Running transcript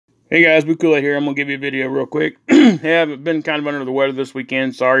Hey guys, Bukula here. I'm going to give you a video real quick. Hey, I've been kind of under the weather this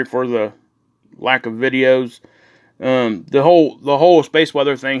weekend. Sorry for the lack of videos. The whole space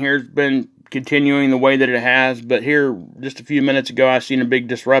weather thing here has been continuing the way that it has. But here, just a few minutes ago, I seen a big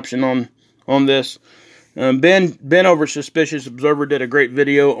disruption on this. Ben over Suspicious Observer did a great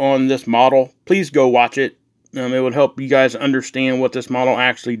video on this model. Please go watch it. It would help you guys understand what this model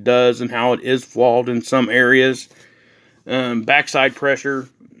actually does and how it is flawed in some areas. Backside pressure.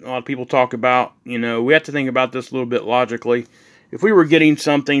 A lot of people talk about, we have to think about this a little bit logically. If we were getting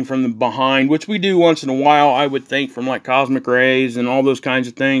something from the behind, which we do once in a while, I would think from like cosmic rays and all those kinds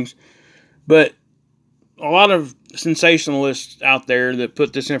of things. But a lot of sensationalists out there that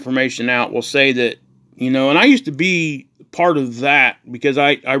put this information out will say that, and I used to be part of that because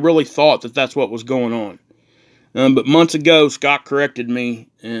I really thought that that's what was going on. But months ago, Scott corrected me,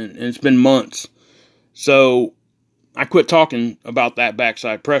 and it's been months. So I quit talking about that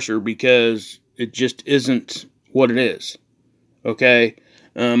backside pressure because it just isn't what it is. Okay?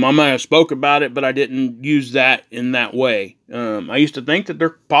 I might have spoke about it, but I didn't use that in that way. I used to think that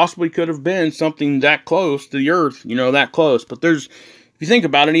there possibly could have been something that close to the Earth, that close. But if you think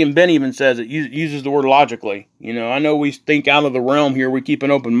about it, even Ben even says it, uses the word logically. I know we think out of the realm here, we keep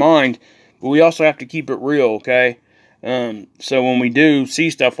an open mind, but we also have to keep it real, okay? So when we do see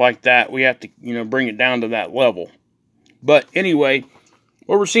stuff like that, we have to, bring it down to that level. But anyway,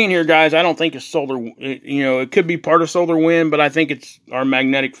 what we're seeing here, guys, I don't think it's solar, it could be part of solar wind, but I think it's our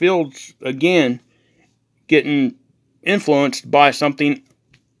magnetic fields, again, getting influenced by something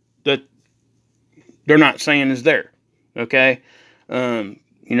that they're not saying is there, okay? The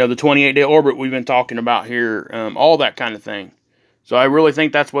 28-day orbit we've been talking about here, all that kind of thing. So I really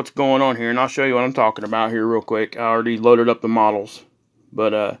think that's what's going on here, and I'll show you what I'm talking about here real quick. I already loaded up the models,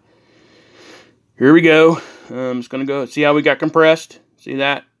 but here we go. It's going to go, see how we got compressed? See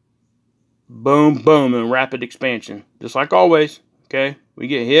that? Boom, boom, and rapid expansion. Just like always, okay? We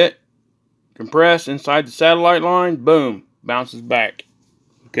get hit, compress inside the satellite line, boom, bounces back,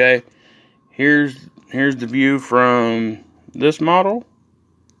 okay? Here's the view from this model.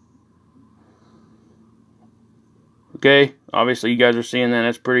 Okay, obviously you guys are seeing that.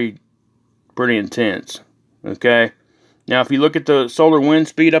 That's pretty intense, okay? Now, if you look at the solar wind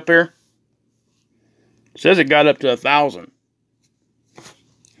speed up there, it says it got up to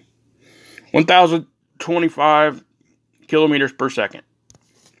 1,025 kilometers per second.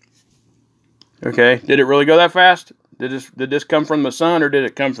 Okay, did it really go that fast? Did this come from the sun or did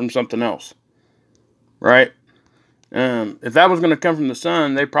it come from something else? Right? If that was going to come from the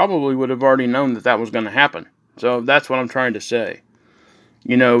sun, they probably would have already known that was going to happen. So that's what I'm trying to say.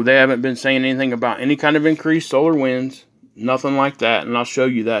 They haven't been saying anything about any kind of increased solar winds, nothing like that, and I'll show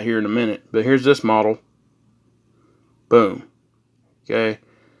you that here in a minute. But here's this model. Boom. Okay.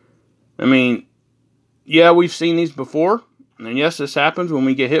 I mean, yeah, we've seen these before. And yes, this happens when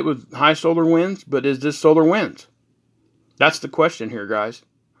we get hit with high solar winds. But is this solar winds? That's the question here, guys.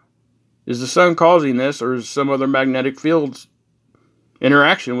 Is the sun causing this, or is some other magnetic field's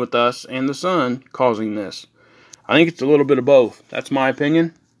interaction with us and the sun causing this? I think it's a little bit of both. That's my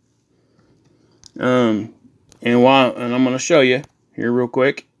opinion. And I'm going to show you here real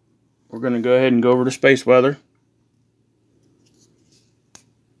quick. We're going to go ahead and go over to space weather.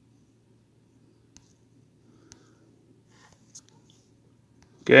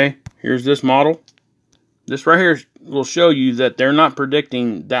 Okay, here's this model. This right here will show you that they're not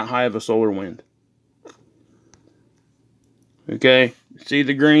predicting that high of a solar wind. Okay, see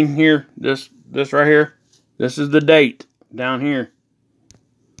the green here? This right here? This is the date down here.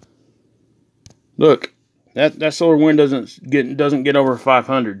 Look, that solar wind doesn't get over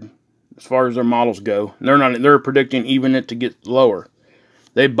 500 as far as their models go. They're predicting even it to get lower.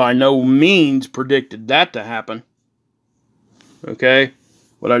 They by no means predicted that to happen. Okay?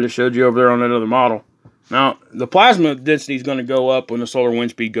 What I just showed you over there on that other model. Now, the plasma density is going to go up when the solar wind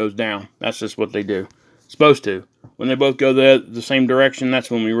speed goes down. That's just what they do. It's supposed to. When they both go the same direction,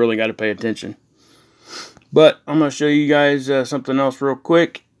 that's when we really got to pay attention. But I'm going to show you guys something else real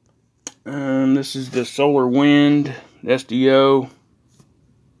quick. This is the solar wind, SDO.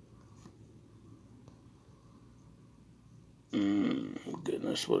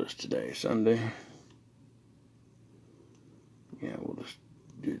 Goodness, what is today? Sunday? Yeah, we'll just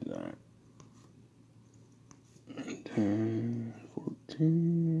do that. 10,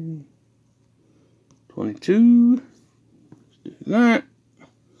 14, 22. Let's do that.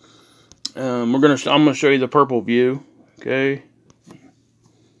 I'm gonna show you the purple view. Okay.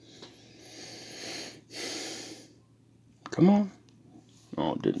 Come on.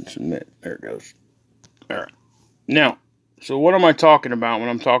 Oh, it didn't submit. There it goes. All right. Now, So what am I talking about when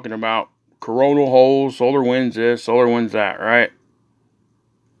I'm talking about coronal holes, solar winds this, solar winds that, right?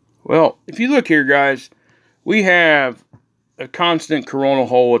 Well, if you look here, guys, we have a constant coronal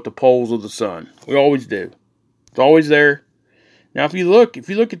hole at the poles of the sun. We always do. It's always there. Now, if you look at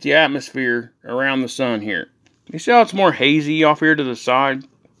the atmosphere around the sun here, you see how it's more hazy off here to the side?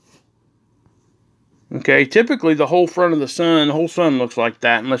 Okay, typically the whole front of the whole sun looks like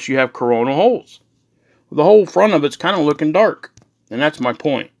that unless you have coronal holes. The whole front of it's kind of looking dark, and that's my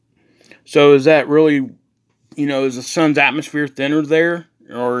point. So is that really, is the sun's atmosphere thinner there?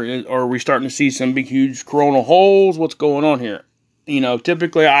 Or are we starting to see some big, huge coronal holes? What's going on here?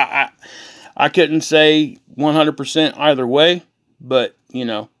 Typically I couldn't say 100% either way, but,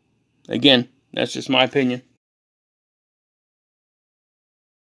 again, that's just my opinion.